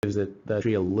 just gives the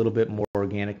tree a little bit more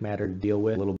organic matter to deal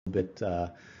with, a little bit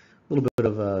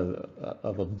of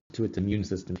a to its immune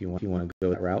system if you want to go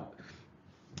that route.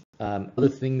 Other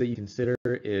thing that you consider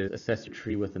is assess your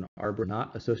tree with an arbor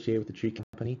not associated with the tree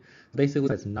company.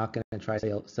 Basically, it's not going to try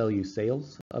to sell you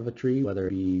sales of a tree, whether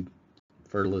it be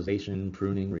fertilization,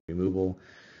 pruning, removal.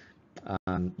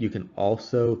 You can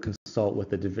also consult with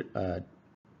the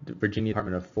Virginia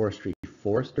Department of Forestry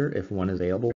forester if one is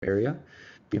available in your area.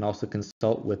 You can also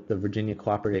consult with the Virginia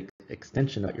Cooperative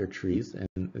Extension about your trees,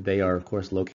 and they are, of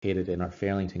course, located in our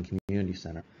Arlington Community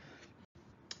Center.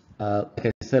 Like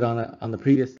I said on the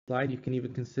previous slide, you can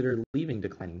even consider leaving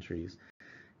declining trees.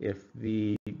 If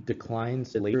the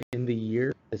declines later in the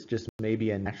year, it's just maybe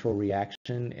a natural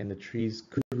reaction, and the trees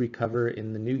could recover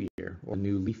in the new year or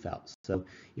new leaf outs. So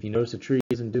if you notice a tree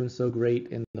isn't doing so great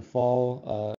in the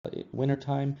fall, winter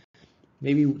time,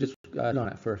 maybe just sit on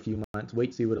it for a few months, wait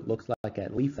to see what it looks like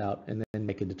at leaf out, and then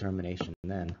make a determination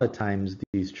then. A lot of times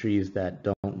these trees that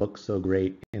don't look so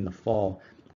great in the fall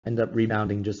end up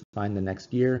rebounding just fine the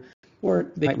next year,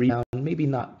 or they might rebound maybe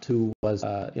not to was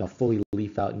fully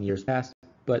leaf out in years past,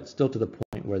 but still to the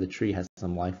point where the tree has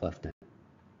some life left in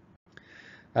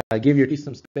it. Give your tree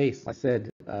some space. Like I said,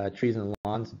 trees and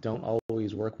lawns don't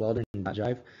always work well during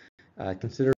jive.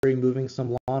 Consider removing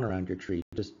some lawn around your tree.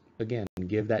 Just, again,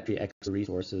 give that tree extra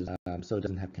resources so it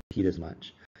doesn't have to compete as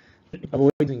much.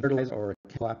 Avoid using fertilizer or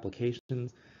chemical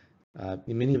applications.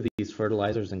 Many of these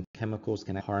fertilizers and chemicals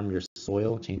can harm your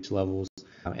soil, change levels,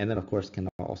 and then, of course, can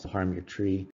also harm your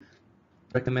tree.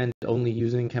 Recommend only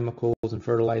using chemicals and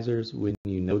fertilizers when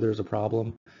you know there's a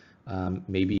problem.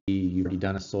 Maybe you've already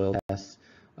done a soil test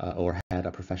or had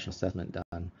a professional assessment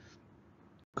done.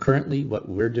 Currently, what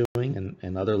we're doing,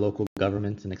 and other local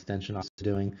governments and extension offices are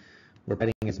doing, we're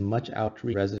providing as much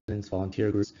outreach, residents,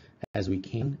 volunteer groups as we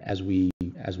can, as we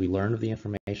learn of the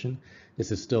information.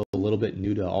 This is still a little bit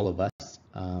new to all of us.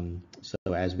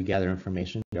 So as we gather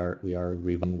information, we are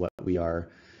reviewing what we are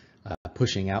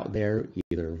pushing out there,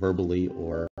 either verbally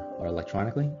or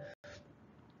electronically.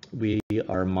 We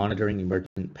are monitoring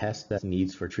emergent pests that's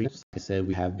needs for trees. Like I said,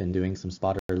 we have been doing some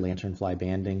spotted lanternfly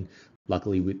banding.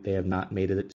 Luckily, they have not made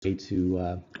it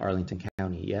to Arlington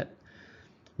County yet.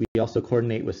 We also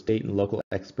coordinate with state and local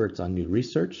experts on new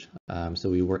research. So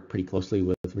we work pretty closely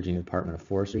with Virginia Department of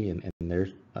Forestry and their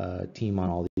team on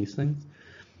all these things.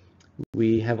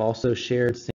 We have also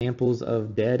shared samples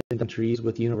of dead and dying trees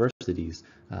with universities.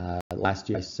 Last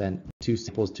year, I sent 2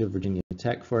 samples to Virginia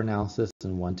Tech for analysis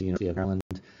and 1 to University of Maryland,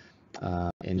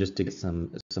 and just to get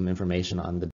some information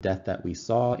on the death that we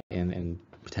saw and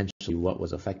potentially what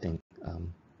was affecting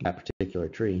that particular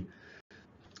tree.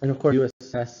 And of course, you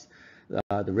assess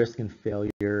the risk and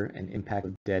failure and impact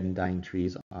of dead and dying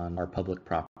trees on our public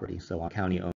property, so on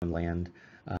county-owned land.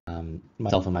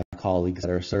 Myself and my colleagues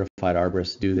that are certified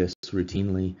arborists do this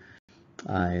routinely.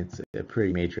 It's a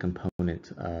pretty major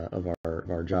component of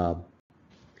our job.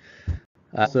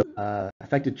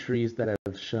 Affected trees that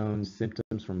have shown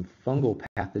symptoms from fungal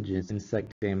pathogens,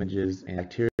 insect damages, and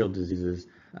bacterial diseases.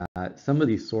 Some of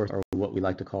these sources are what we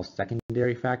like to call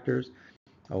secondary factors,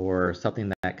 or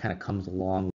something that kind of comes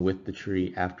along with the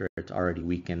tree after it's already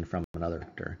weakened from another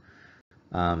factor.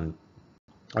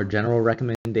 Our general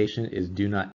recommendation is do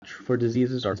not treat for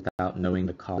diseases or without knowing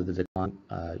the cause of the decline,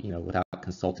 without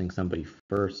consulting somebody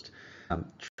first.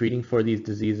 Treating for these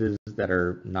diseases that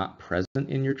are not present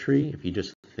in your tree, if you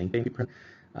just think they be present,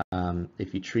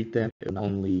 if you treat them, it will not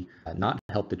only not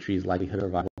help the tree's likelihood of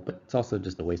survival, but it's also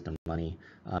just a waste of money,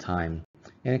 time,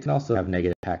 and it can also have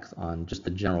negative impacts on just the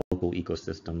general local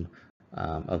ecosystem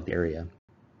of the area.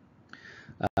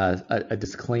 A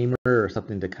disclaimer or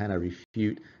something to kind of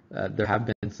refute, there have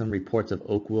been some reports of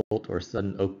oak wilt or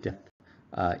sudden oak death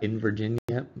in Virginia,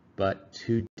 but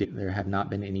to date there have not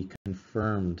been any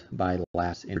confirmed by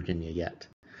labs in Virginia yet.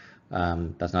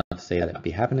 That's not to say that it might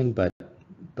be happening, but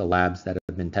the labs that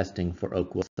have been testing for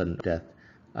oak wilt sudden death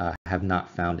have not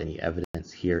found any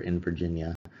evidence here in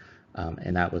Virginia,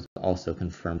 and that was also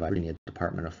confirmed by Virginia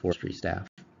Department of Forestry staff.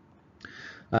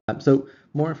 So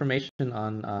more information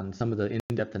on some of the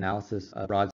in-depth analysis of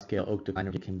broad-scale oak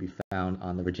decline can be found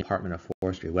on the Virginia Department of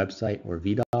Forestry website, or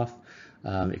VDOF.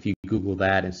 If you Google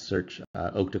that and search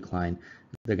oak decline,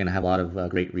 they're going to have a lot of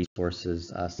great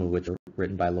resources, some of which are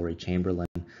written by Lori Chamberlain.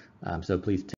 So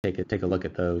please take a look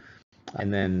at those.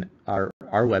 And then our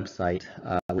website,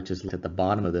 which is at the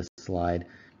bottom of this slide,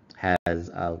 has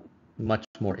much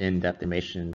more in-depth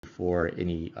information for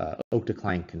any oak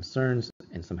decline concerns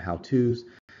and some how-tos.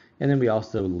 And then we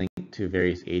also link to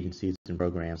various agencies and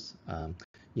programs, from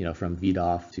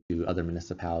VDOF to other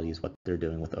municipalities, what they're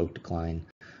doing with oak decline,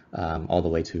 all the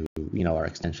way to our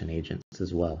extension agents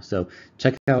as well. So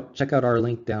check out our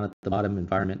link down at the bottom,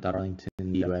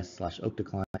 environment.arlington.us/oak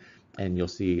decline, and you'll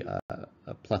see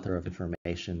a plethora of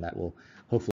information that will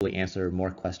hopefully answer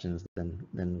more questions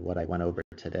than what I went over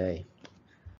today.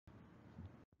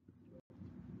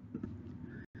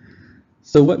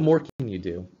 So what more can you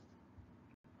do?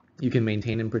 You can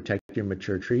maintain and protect your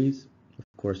mature trees. Of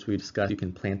course, we discussed you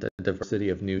can plant a diversity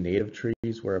of new native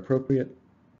trees where appropriate.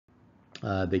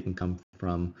 They can come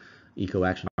from Eco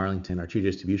Action Arlington, our tree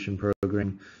distribution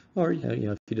program, or if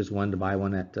you just wanted to buy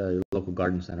one at your local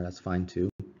garden center, that's fine too.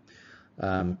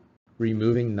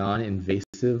 Removing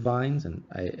non-invasive vines, and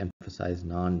I emphasize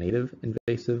non-native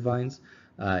invasive vines,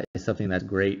 is something that's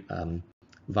great.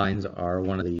 Vines are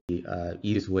one of the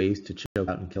easiest ways to choke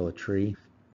out and kill a tree.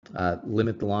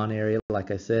 Limit the lawn area, like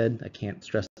I said. I can't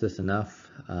stress this enough.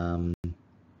 I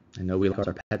know we like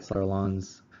our pets on our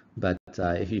lawns, but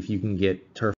if you can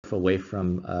get turf away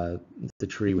from the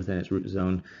tree within its root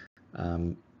zone,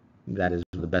 that is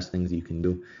one of the best things you can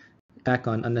do. Back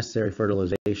on unnecessary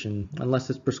fertilization, unless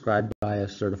it's prescribed by a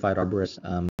certified arborist.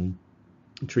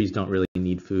 Trees don't really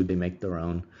need food, they make their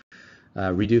own.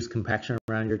 Reduce compaction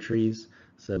around your trees,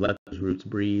 so let those roots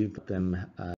breathe, let them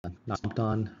not stomped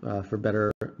on, for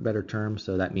better terms.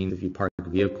 So that means if you park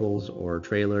vehicles or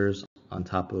trailers on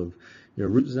top of your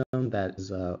root zone, that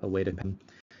is a way to.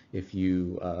 If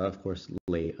you, of course,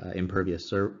 lay impervious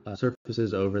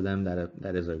surfaces over them,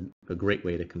 that is a great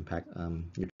way to compact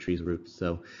your tree's roots.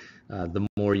 So the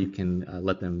more you can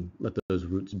let those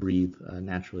roots breathe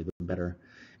naturally, the better.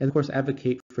 And of course,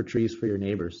 advocate for trees for your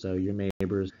neighbors. So your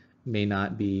neighbors may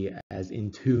not be as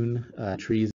in tune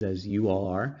trees as you all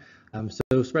are.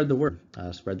 So spread the word,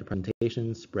 spread the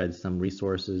presentation, spread some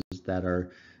resources that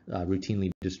are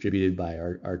routinely distributed by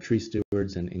our tree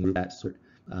stewards and group that sort.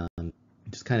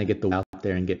 Just kind of get the word out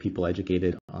there and get people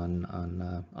educated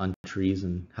on trees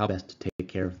and how best to take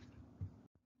care of them.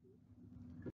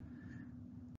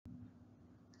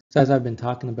 So as I've been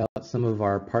talking about, some of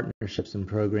our partnerships and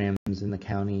programs in the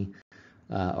county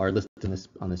are listed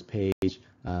on this page.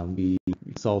 We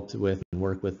consult with and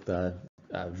work with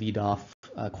VDOF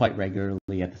quite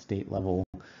regularly at the state level.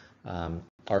 Our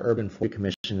Urban Forestry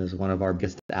Commission is one of our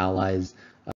biggest allies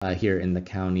here in the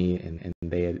county, and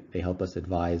they help us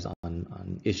advise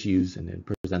on issues and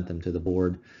present them to the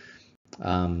board.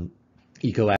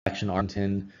 Eco Action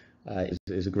Arlington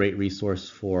is a great resource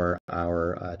for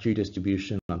our tree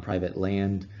distribution on private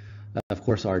land. Of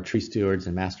course, our tree stewards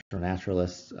and master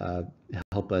naturalists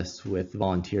help us with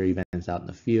volunteer events out in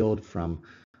the field, from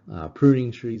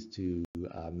pruning trees to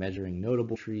measuring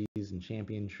notable trees and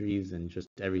champion trees and just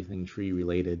everything tree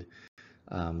related.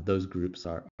 Those groups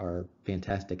are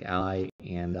fantastic ally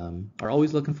and are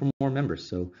always looking for more members.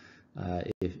 So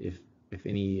if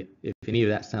any of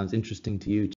that sounds interesting to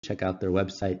you, check out their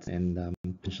websites and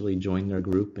potentially join their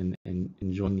group and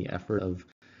join the effort of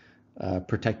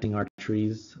protecting our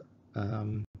trees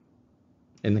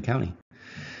in the county.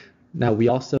 Now, we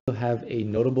also have a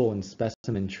notable and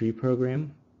specimen tree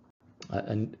program.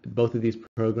 And both of these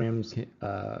programs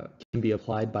can be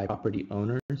applied by property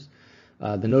owners.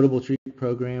 The Notable Tree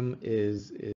Program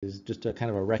is just a kind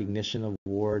of a recognition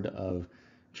award of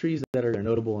trees that are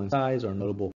notable in size or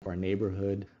notable for a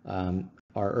neighborhood. Our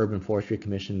Urban Forestry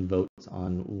Commission votes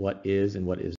on what is and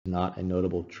what is not a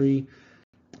notable tree.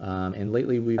 And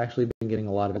lately, we've actually been getting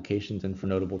a lot of applications in for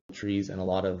notable trees, and a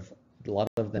lot of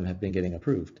them have been getting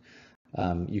approved.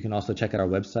 You can also check out our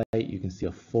website. You can see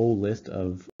a full list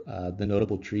of the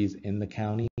notable trees in the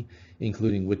county,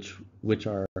 including which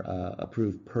are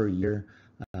approved per year,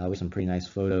 with some pretty nice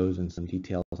photos and some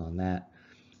details on that.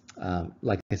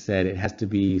 Like I said, it has to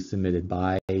be submitted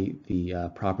by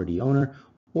the property owner,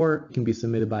 or it can be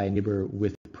submitted by a neighbor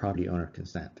with property owner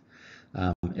consent.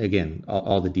 Again,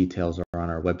 all the details are on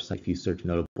our website if you search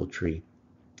notable tree.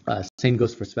 Same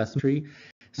goes for specimen tree.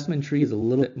 Specimen tree is a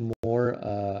little bit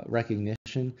more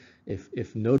recognition.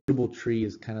 If notable tree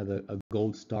is kind of a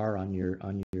gold star on your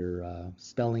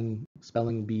spelling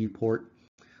bee report,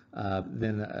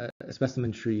 then a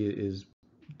specimen tree is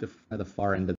the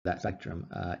far end of that spectrum.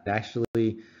 It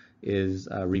actually is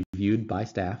reviewed by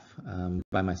staff,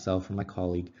 by myself and my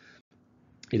colleague.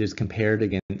 It is compared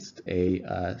against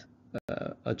a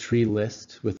tree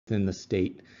list within the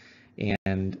state,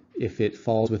 and if it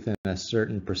falls within a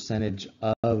certain percentage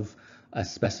of a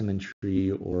specimen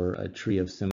tree or a tree of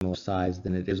similar size,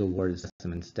 then it is awarded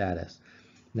specimen status.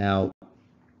 Now,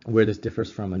 Where this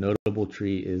differs from a notable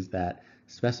tree is that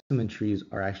specimen trees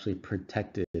are actually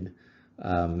protected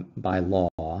by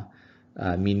law,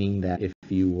 meaning that if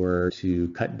you were to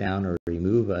cut down or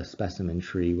remove a specimen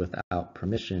tree without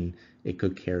permission, it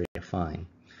could carry a fine.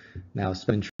 Now,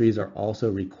 specimen trees are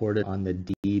also recorded on the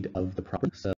deed of the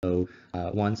property. So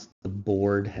once the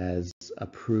board has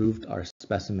approved our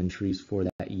specimen trees for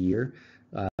that year,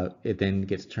 it then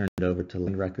gets turned over to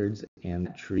land records, and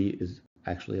that tree is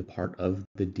actually a part of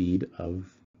the deed of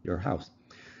your house,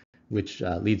 which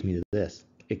leads me to this.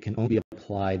 It can only be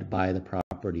applied by the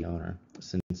property owner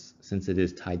since it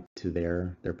is tied to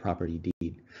their property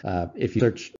deed. If you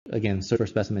search for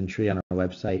specimen tree on our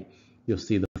website, you'll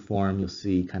see the form, you'll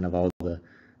see kind of all the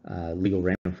legal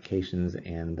ramifications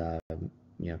and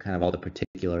kind of all the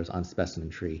particulars on specimen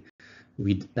tree.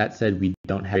 That said, we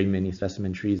don't have very many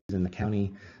specimen trees in the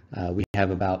county. We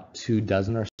have about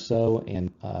 24 or so,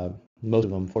 and most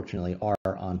of them, fortunately, are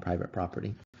on private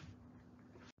property.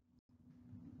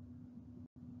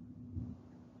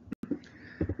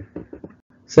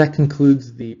 So that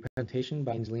concludes the presentation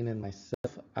by Angelina and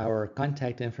myself. Our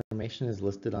contact information is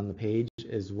listed on the page,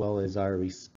 as well as our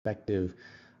respective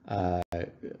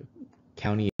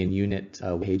county and unit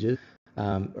pages.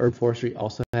 Urban Forestry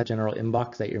also has a general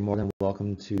inbox that you're more than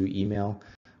welcome to email.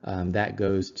 That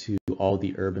goes to all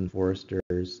the urban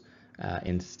foresters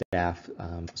and staff.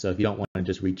 So if you don't want to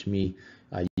just reach me,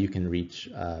 you can reach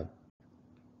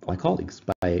my colleagues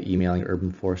by emailing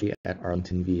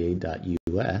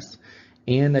urbanforestry@arlingtonva.us.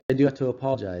 And I do have to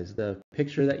apologize. The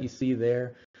picture that you see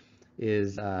there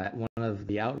is at one of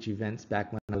the outreach events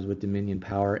back when I was with Dominion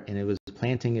Power, and it was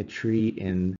planting a tree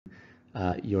in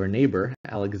your neighbor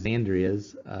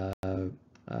Alexandria's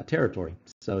territory.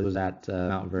 So it was at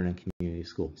Mount Vernon Community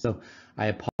School. So I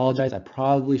apologize. I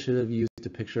probably should have used a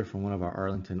picture from one of our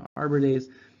Arlington Arbor Days,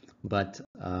 but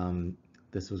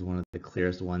this was one of the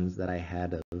clearest ones that I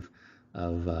had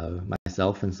of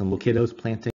myself and some little kiddos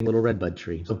planting a little redbud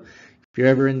tree. So if you're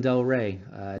ever in Delray,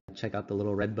 check out the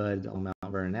little redbud on Mount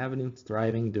Vernon Avenue. It's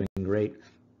thriving, doing great.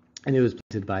 And it was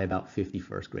planted by about 50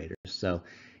 first graders. So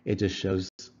it just shows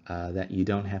that you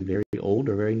don't have to be very old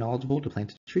or very knowledgeable to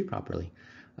plant a tree properly.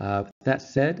 With that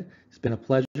said, it's been a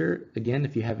pleasure. Again,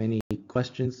 if you have any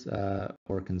questions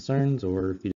or concerns,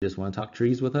 or if you just want to talk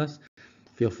trees with us,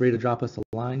 feel free to drop us a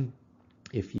line.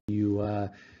 If you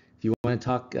want to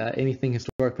talk anything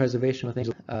historic preservation with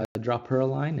Angelina, drop her a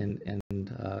line, and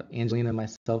Angelina and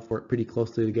myself work pretty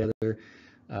closely together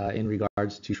in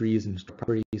regards to trees and historic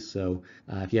properties. So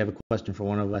if you have a question for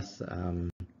one of us,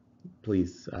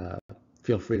 please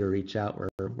feel free to reach out.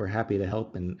 We're happy to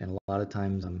help, and a lot of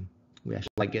times we actually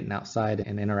like getting outside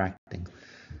and interacting.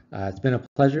 It's been a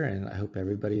pleasure, and I hope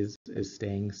everybody is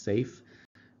staying safe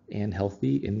and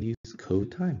healthy in these COVID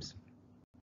times.